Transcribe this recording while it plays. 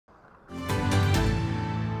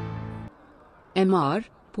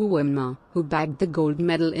Poovamma, who bagged the gold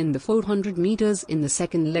medal in the 400 meters in the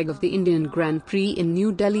second leg of the Indian Grand Prix in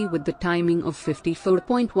New Delhi with the timing of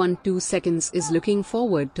 54.12 seconds, is looking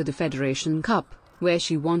forward to the Federation Cup, where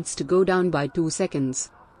she wants to go down by 2 seconds.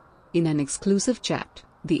 In an exclusive chat,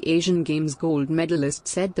 the Asian Games gold medalist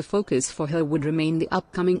said the focus for her would remain the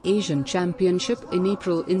upcoming Asian Championship in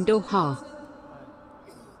April in Doha.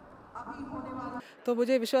 तो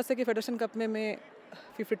मुझे विश्वास है कि federation cup में मैं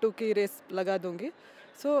 52 की race लगा दूंगी,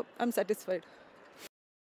 सो आई एम सेटिस्फाइड।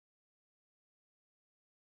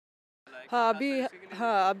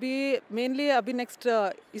 अभी मेनली अभी नेक्स्ट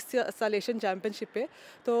इस साल एशियन चैम्पियनशिप है,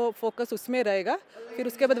 तो फोकस उसमें रहेगा। फिर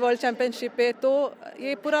उसके बाद वर्ल्ड चैम्पियनशिप है, तो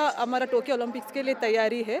ये पूरा हमारा टोक्यो ओलंपिक्स के लिए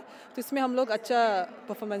तैयारी है, तो इसमें हम लोग अच्छा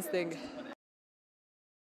परफॉर्मेंस देंगे।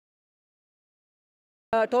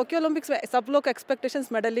 टोक्यो ओलंपिक्स में सब लोग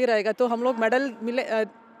एक्सपेक्टेशंस मेडल ही रहेगा, तो हम लोग मेडल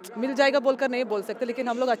मिल जाएगा बोलकर नहीं बोल सकते, लेकिन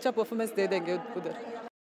हम लोग अच्छा परफॉर्मेंस दे देंगे उधर।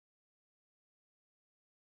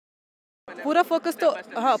 पूरा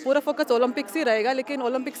फोकस ओलंपिक्स ही रहेगा, लेकिन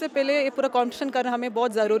ओलंपिक्स से पहले ये पूरा कंपटीशन करना हमें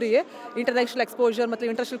बहुत ज़रूरी है। इंटरनेशनल एक्सपोजर मतलब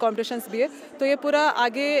इंटरनेशनल कॉम्पिटिशन्स भी है, तो ये पूरा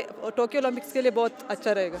आगे टोक्यो ओलंपिक्स के लिए बहुत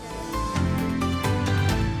अच्छा रहेगा।